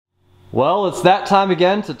Well, it's that time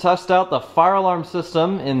again to test out the fire alarm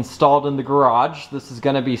system installed in the garage. This is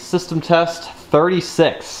going to be system test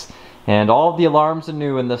 36, and all of the alarms are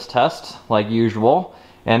new in this test, like usual.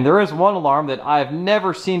 And there is one alarm that I've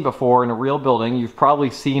never seen before in a real building. You've probably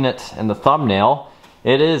seen it in the thumbnail.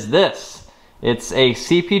 It is this. It's a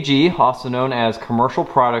CPG, also known as Commercial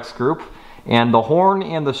Products Group, and the horn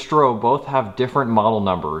and the strobe both have different model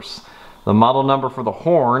numbers. The model number for the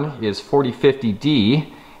horn is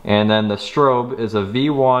 4050D, and then the strobe is a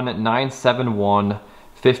V1971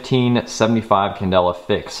 1575 Candela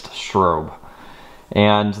fixed strobe.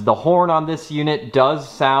 And the horn on this unit does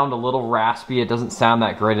sound a little raspy. It doesn't sound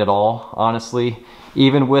that great at all, honestly.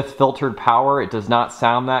 Even with filtered power, it does not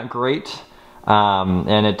sound that great.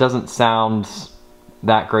 And it doesn't sound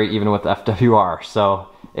that great even with FWR. So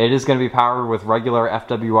it is going to be powered with regular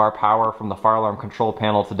FWR power from the fire alarm control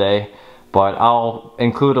panel today. But I'll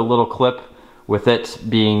include a little clip with it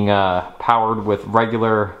being powered with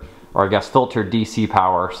regular, or I guess filtered DC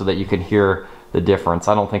power, so that you can hear the difference.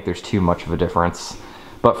 I don't think there's too much of a difference.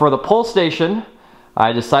 But for the pull station,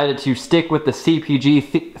 I decided to stick with the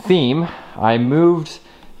CPG theme. I moved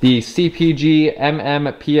the CPG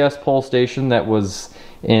MMPS pull station that was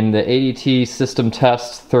in the ADT system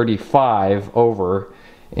test 35 over,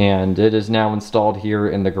 and it is now installed here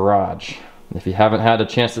in the garage. If you haven't had a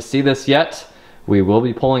chance to see this yet, we will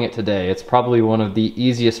be pulling it today. It's probably one of the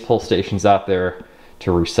easiest pull stations out there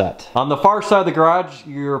to reset. On the far side of the garage,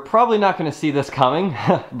 you're probably not going to see this coming,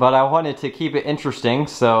 but I wanted to keep it interesting,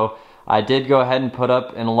 so I did go ahead and put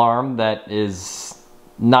up an alarm that is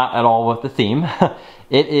not at all with the theme.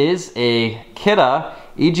 It is a Kidde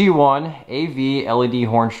EG1 AV LED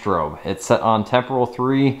horn strobe. It's set on temporal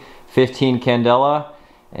 3 15 Candela,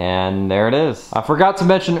 and there it is. I forgot to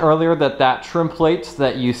mention earlier that that trim plate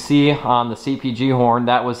that you see on the CPG horn,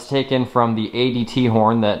 that was taken from the ADT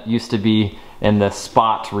horn that used to be in this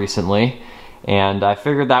spot recently. And I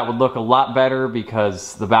figured that would look a lot better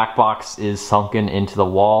because the back box is sunken into the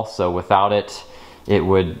wall, so without it, it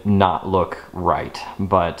would not look right.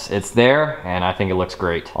 But it's there, and I think it looks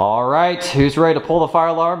great. All right, who's ready to pull the fire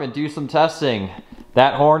alarm and do some testing?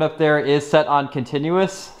 That horn up there is set on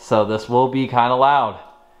continuous, so this will be kind of loud.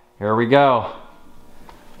 Here we go.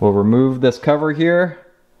 We'll remove this cover here,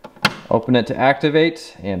 open it to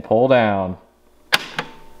activate, and pull down.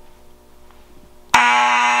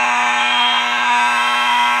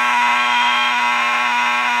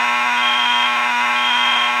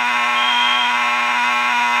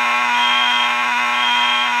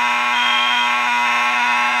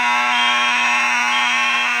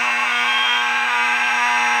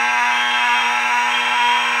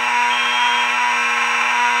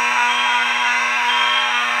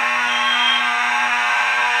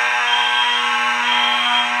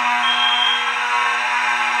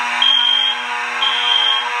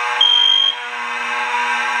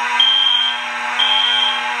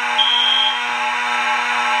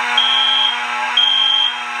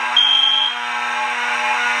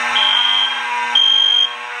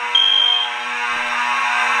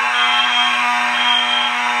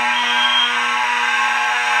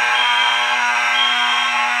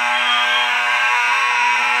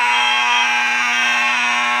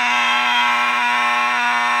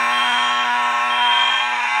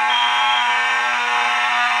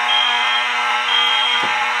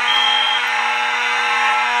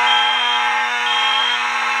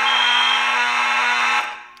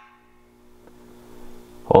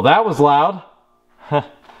 Well, that was loud.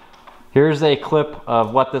 Here's a clip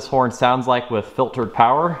of what this horn sounds like with filtered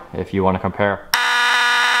power, if you want to compare.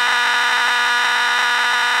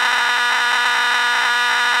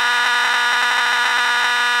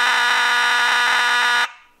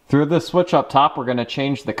 Through this switch up top, we're going to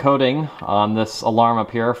change the coding on this alarm up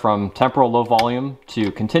here from temporal low volume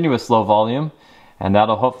to continuous low volume, and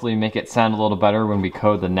that'll hopefully make it sound a little better when we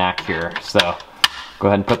code the NAC here. So go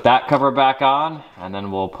ahead and put that cover back on, and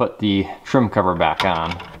then we'll put the trim cover back on.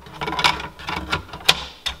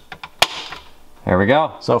 There we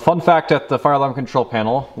go. So fun fact at the fire alarm control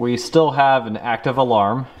panel, we still have an active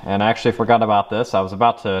alarm, and I actually forgot about this. I was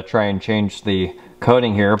about to try and change the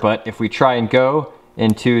coding here, but if we try and go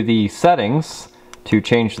into the settings to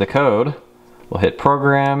change the code, we'll hit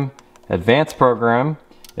Program, Advanced Program.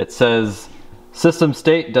 It says System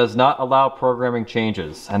state does not allow programming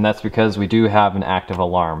changes, and that's because we do have an active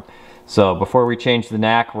alarm. So before we change the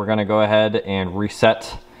NAC, we're going to go ahead and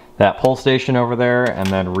reset that pull station over there and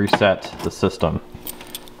then reset the system.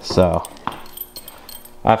 So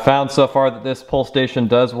I found so far that this pull station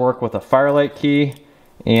does work with a Firelight key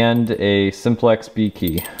and a Simplex B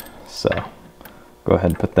key. So go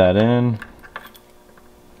ahead and put that in.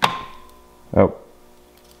 Oh,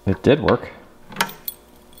 it did work.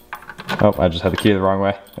 Oh, I just had the key the wrong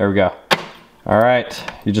way. There we go. All right,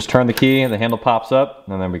 you just turn the key and the handle pops up,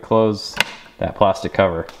 and then we close that plastic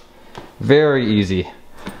cover. Very easy.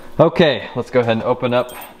 Okay, let's go ahead and open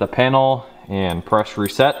up the panel and press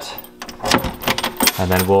reset,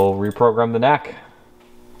 and then we'll reprogram the NAC.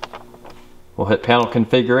 We'll hit panel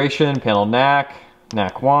configuration, panel NAC,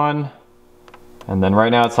 NAC 1, and then right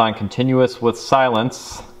now it's on continuous with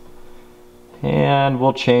silence, and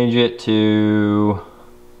we'll change it to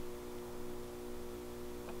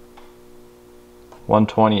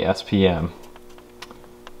 120 SPM,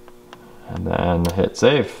 and then hit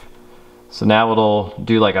save. So now it'll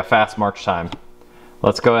do like a fast march time.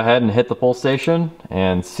 Let's go ahead and hit the pull station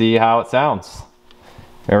and see how it sounds.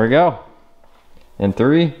 There we go. In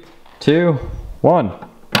 3, 2, 1.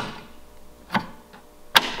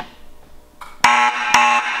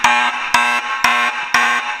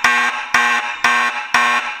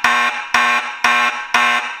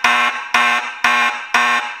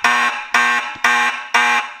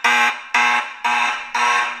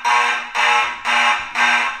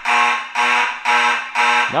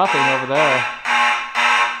 Nothing over there.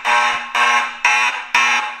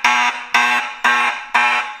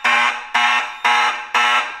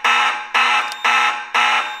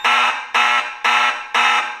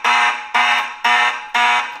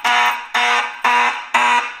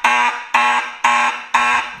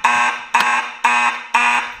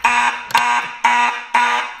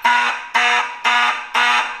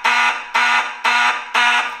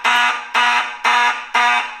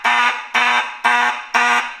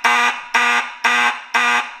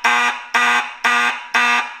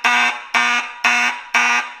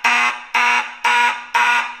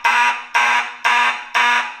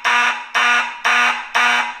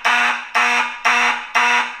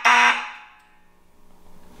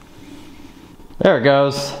 There it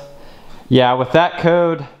goes. Yeah, with that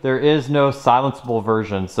code, there is no silenceable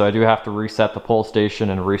version, so I do have to reset the pull station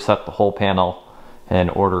and reset the whole panel in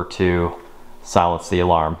order to silence the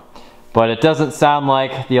alarm. But it doesn't sound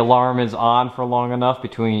like the alarm is on for long enough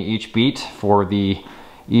between each beat for the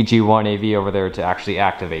EG1 AV over there to actually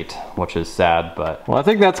activate, which is sad, but... Well, I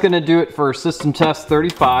think that's gonna do it for System Test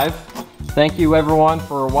 35. Thank you everyone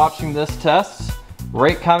for watching this test.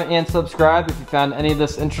 Rate, comment, and subscribe. If you found any of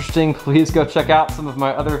this interesting, please go check out some of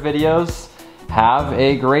my other videos. Have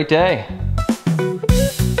a great day.